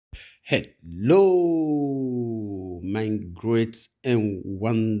Hello, my great and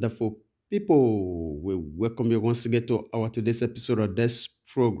wonderful people. We welcome you once again to our today's episode of this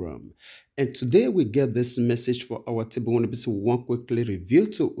program. And today we get this message for our table. Want to be say one quickly review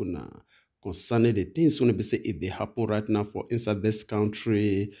to Una concerning the things want to be say if they happen right now for inside this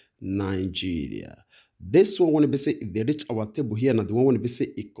country, Nigeria. This one want to be say if they reach our table here, now the one want to be say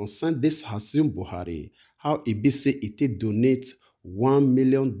it concern this Hasim Buhari, how it be say it take donate $1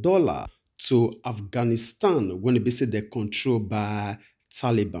 million to Afghanistan when they say they're controlled by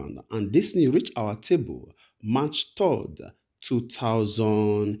Taliban. And this news reached our table March 3rd,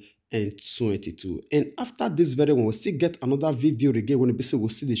 2022. And after this very one, we'll still get another video again when we say we'll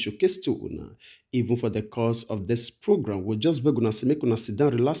see the showcase to Una. Even for the course of this program, we'll just beg Una say make Una sit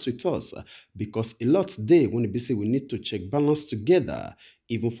down, relax with us. Because a lot today when we say we need to check balance together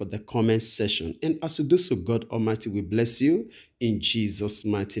even for the comment section. And as you do so, God Almighty will bless you in Jesus'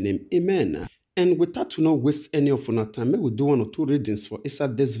 mighty name. Amen. And without to not waste any of our time, we do one or two readings for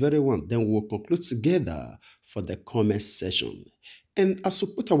inside this very one. Then we'll conclude together for the comment session. And as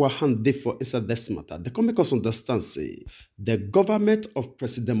we put our hand there for inside this matter, the come make us understand, say, the government of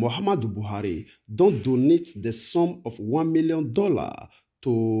President Muhammadu Buhari don't donate the sum of $1 million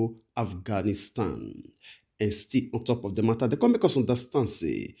to Afghanistan. And still on top of the matter, they come make us understand,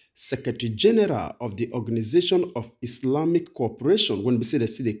 say, Secretary General of the Organization of Islamic Cooperation, when we say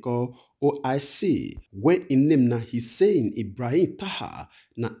they call OIC, when in name na he's saying Ibrahim Taha,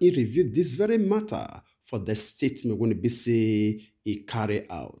 now he reviewed this very matter for the statement when we say he carry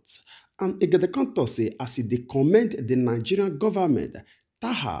out. And again, the contour say, as he commend the Nigerian government,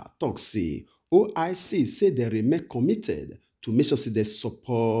 Taha talks say, OIC say they remain committed to make sure say they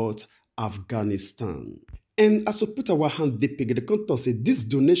support Afghanistan. And as we put our hand deep, the contour say this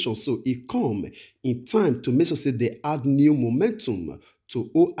donation so it come in time to make sure say they add new momentum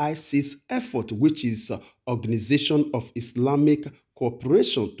to OIC's effort, which is Organization of Islamic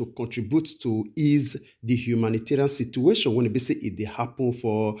Cooperation, to contribute to ease the humanitarian situation when they say it they happen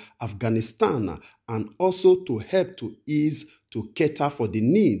for Afghanistan, and also to help to ease to cater for the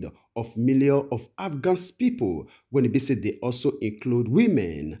need of millions of Afghan people when they say they also include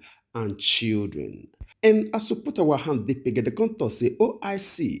women and children. And as we put our hand deep, the contour say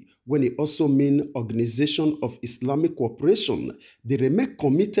OIC, when it also mean Organization of Islamic Cooperation, they remain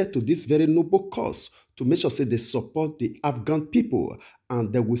committed to this very noble cause to make sure say they support the Afghan people,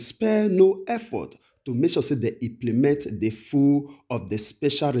 and they will spare no effort to make sure say they implement the full of the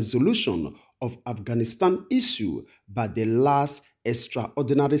special resolution of Afghanistan issue by the last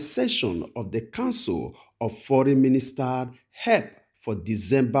extraordinary session of the Council of Foreign Ministers held for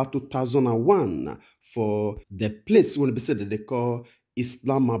December 2001 for the place when they call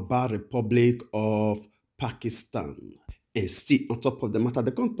Islamabad Republic of Pakistan. And still on top of the matter,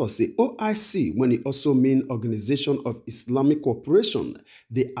 the contour say OIC, when it also mean Organization of Islamic Cooperation,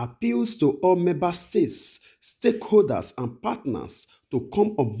 they appeals to all member states, stakeholders and partners to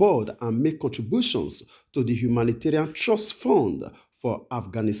come on board and make contributions to the Humanitarian Trust Fund for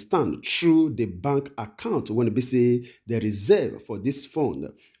Afghanistan through the bank account when we say the reserve for this fund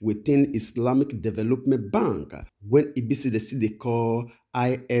within Islamic Development Bank when it be say they call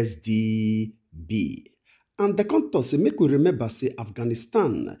ISDB. And the contour say make we remember say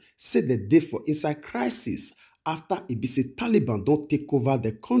Afghanistan say the day for inside crisis after it be say Taliban don't take over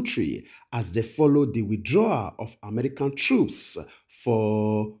the country as they follow the withdrawal of American troops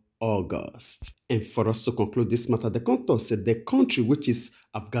for August. And for us to conclude this matter, the contour said the country, which is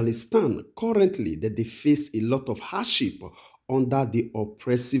Afghanistan, currently that they face a lot of hardship under the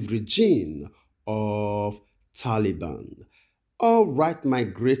oppressive regime of Taliban. All right, my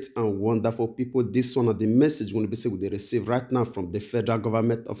great and wonderful people, this one of the message when we say they receive right now from the federal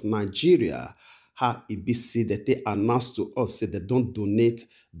government of Nigeria. How it be said that they announced to us that they don't donate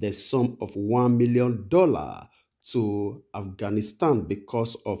the sum of $1 million to Afghanistan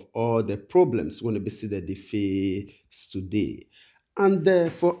because of all the problems when we see that they face today. And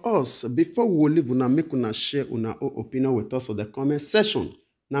for us, before we leave, una make una share una opinion with us on the comment section.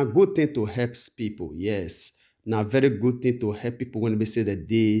 Now, good thing to help people, yes. Now, very good thing to help people when we say that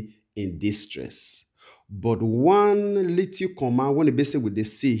they in distress. But one little command when we say what they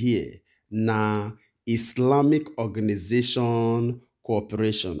see here, now Islamic Organization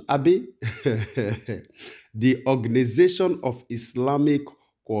Cooperation. Abi, the Organization of Islamic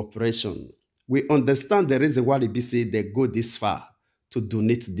Cooperation. We understand the reason why they say they go this far to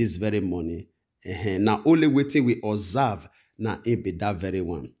donate this very money. Now only waiting we observe now it be that very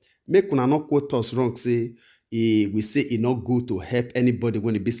one. Make una not quote us wrong, say we say it not good to help anybody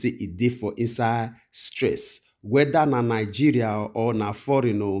when it be say it dey for inside stress whether na Nigeria or na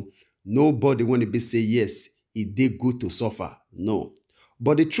foreign, nobody want to be say yes, it dey good to suffer. No.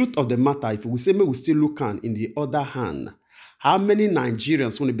 But the truth of the matter, if we say we still look in the other hand, how many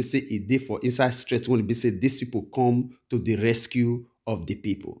Nigerians want to be say it dey for inside stress want to be say these people come to the rescue of the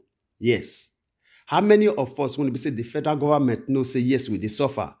people? Yes. How many of us want to be say the federal government know say yes, we dey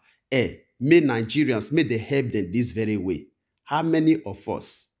suffer? May Nigerians, may they help them this very way. How many of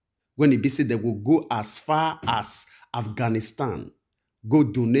us, when it be said they will go as far as Afghanistan, go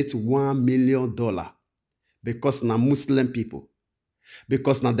donate $1 million because now Muslim people,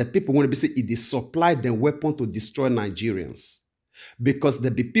 because now the people want to be say it is supply them weapon to destroy Nigerians, because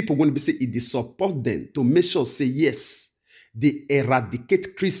the people want to be say it is support them to make sure say yes, they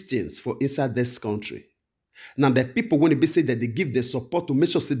eradicate Christians for inside this country. Now the people want to be say that they give the support to make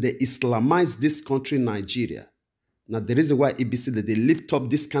sure say they Islamize this country, Nigeria. Now the reason why it be said that they lift up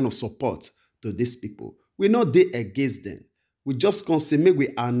this kind of support to these people, we not they against them. We just consume, we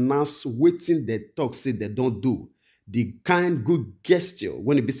announce waiting the talk say they don't do. The kind good gesture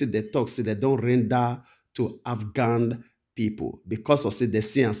when it be said the talk say they don't render to Afghan people because of say they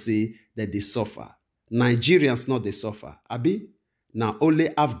see and say that they suffer. Nigerians not they suffer. Abi? Now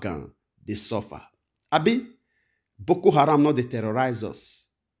only Afghan they suffer. Abi? Boko Haram not they terrorize us.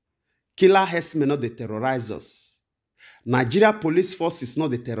 Killer herdsmen not they terrorize us. Nigeria police forces not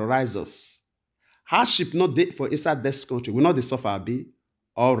they terrorize us. Hardship not they for inside this country. We not they suffer, Abi?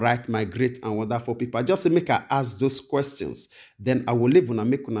 All right, my great and wonderful people. I just make I ask those questions. Then I will leave and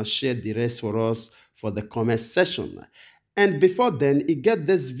make una share the rest for us for the comment section. And before then, it get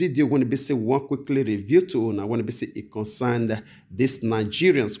this video when it be say one quickly review to una when it be say it concerned these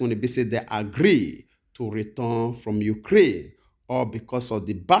Nigerians when it be say they agree to return from Ukraine or because of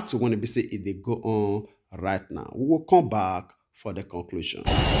the battle when it be say it they go on right now. We will come back for the conclusion.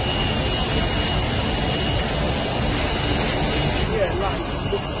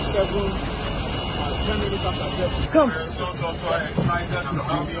 Come. I'm so excited to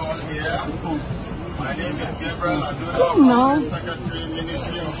have you all here. My name is Gabriel. I'm the Secretary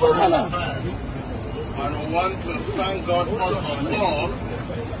Ministry of Foreign Affairs. And I want to thank God first of all,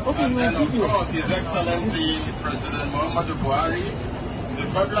 and then of course His Excellency President Muhammadu Buhari, the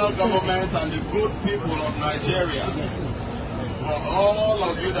federal government and the good people of Nigeria, for all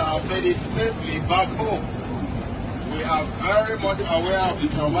of you that have made it safely back home. We are very much aware of the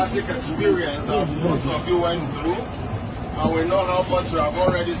traumatic experience that most of you went through, and we know how much you have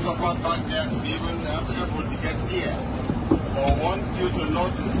already suffered back there to be even able to get here. But I want you to know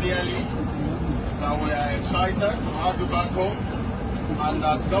sincerely that we are excited to have you back home, and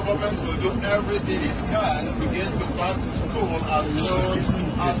that government will do everything it can to get you back to school as soon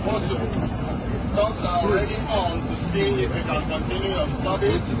as possible. Talks are already on to see if you can continue your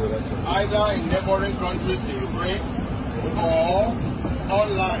studies either in neighboring countries to Ukraine or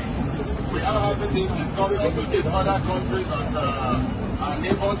online. We are having these discussions with these other countries that are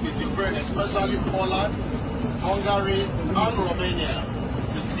neighbors with Ukraine, especially Poland, Hungary, and Romania,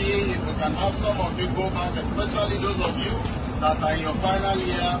 to see if we can have some of you go back, especially those of you that are in your final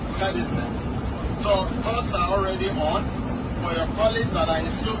year medicine. So talks are already on. For your colleagues that are in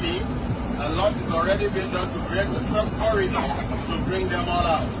SUMI, a lot is already been done to create a sub-corridor to bring them all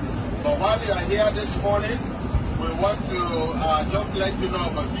out. But while you are here this morning, we want to just let you know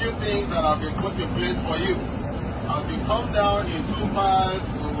of a few things that have been put in place for you. As you come down in 2 miles,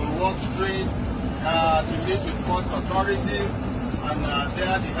 we will walk straight to meet with Port Authority, and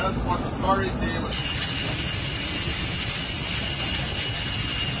there the Health Port Authority will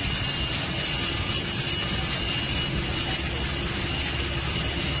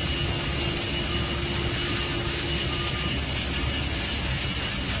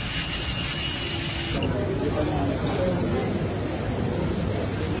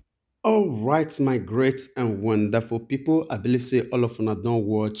All right, my great and wonderful people. I believe say all of you don't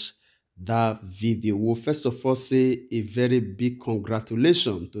watch that video. Well, first of all, say a very big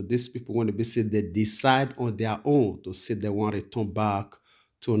congratulations to these people when they say they decide on their own to say they want to return back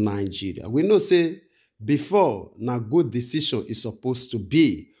to Nigeria. We know say before na good decision is supposed to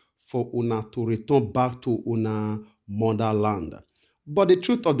be for una to return back to una motherland. But the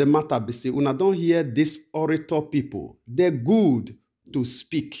truth of the matter be say una don't hear this orator people. They're good to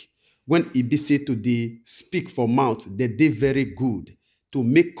speak. When it be say to the speak for mouth, they very good to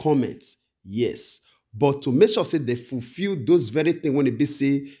make comments, yes. But to make sure say they fulfill those very things when it be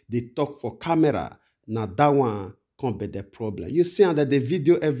say they talk for camera, now that one can't be the problem. You see that the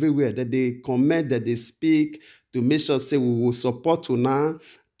video everywhere, that they comment, that they speak, to make sure say we will support una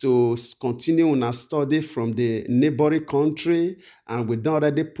to continue una study from the neighboring country, and we don't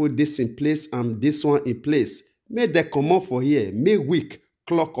already put this in place and this one in place. Make them come out for here. Make week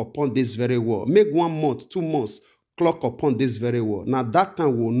clock upon this very wall. Make 1 month, 2 months clock upon this very wall. Now that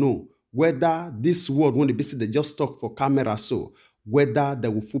time we'll know whether this word, when they say they just talk for camera, so whether they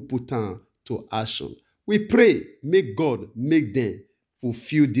will put on to action. We pray, make God make them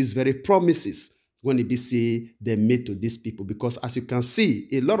fulfill these very promises when it be say they made to these people. Because as you can see,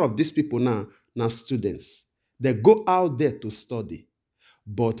 a lot of these people now students. They go out there to study.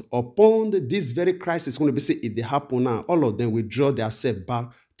 But upon this very crisis, when we say it they happen now, all of them withdraw themselves back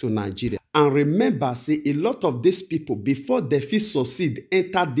to Nigeria. And remember, say a lot of these people, before they feel succeed,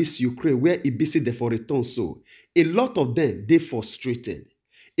 enter this Ukraine where it be say they for return. So a lot of them, they frustrated.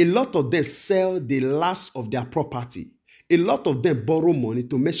 A lot of them sell the last of their property. A lot of them borrow money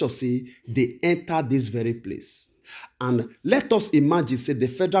to make sure say they enter this very place. And let us imagine, say, the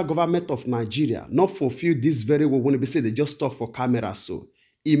federal government of Nigeria not fulfill this very well when they say they just talk for camera. So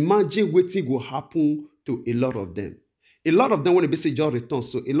imagine what will happen to a lot of them. A lot of them, when they say just return,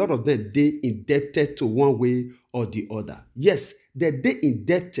 so a lot of them, they indebted to one way or the other. Yes, they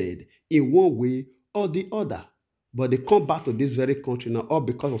indebted in one way or the other. But they come back to this very country now, all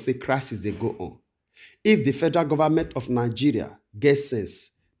because of, say, crisis they go on. If the federal government of Nigeria gets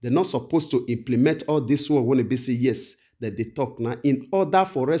sense, they're not supposed to implement all this work when they say yes, that they talk now, in order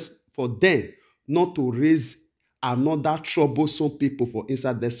for them not to raise another troublesome people for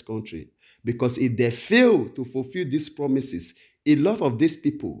inside this country. Because if they fail to fulfill these promises, a lot of these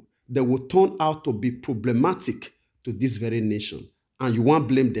people, they will turn out to be problematic to this very nation. And you won't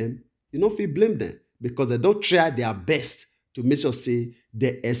blame them. You don't feel blame them because they don't try their best to make sure, say,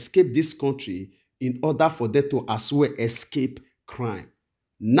 they escape this country in order for them to as well escape crime.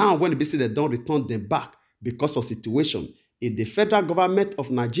 Now, when they say they don't return them back because of situation, if the federal government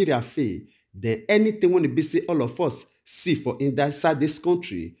of Nigeria fail, then anything when they say all of us see for inside this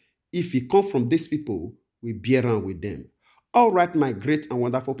country, if it come from these people, we bear around with them. All right, my great and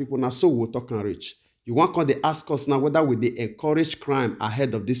wonderful people, now so we'll talk and reach. You want to ask us now whether we they encourage crime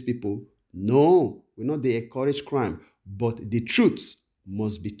ahead of these people? No, we not they encourage crime, but the truth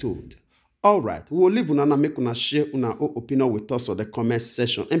must be told. All right, we will leave una make una share una opinion with us on the comment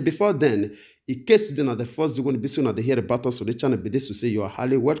section. And before then, in case you are the first one to be soon to hear about us on the channel, be this to say you are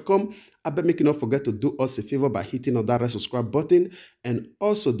highly welcome. I bet make you not forget to do us a favor by hitting on that red subscribe button, and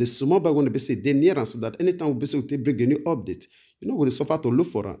also the small bell when be say they near us so that anytime we be say we bring a new update, you know, we suffer to look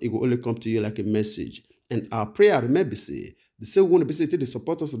for it. It will only come to you like a message. And our prayer, remember, say, they say we want to be say to the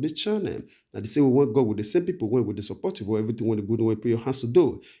supporters of this channel. And they say we want God with the same people, when with the supportive for everything when the good way put your hands to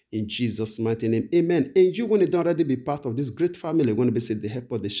do. In Jesus' mighty name, amen. And you when you don't already be part of this great family, when they say they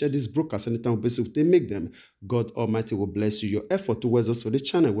help or they share these broadcasts, anytime we say they make them, God Almighty will bless you. Your effort towards us for the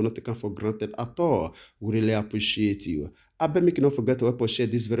channel will not taken for granted at all. We really appreciate you. I bet make you not forget to help us share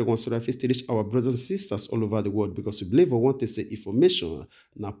this very one so that we reach our brothers and sisters all over the world, because we believe we want to say information,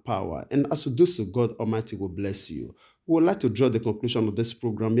 not power. And as we do so, God Almighty will bless you. We would like to draw the conclusion of this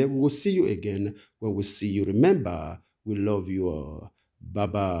program here. We will see you again when we see you. Remember, we love you all.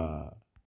 Bye-bye.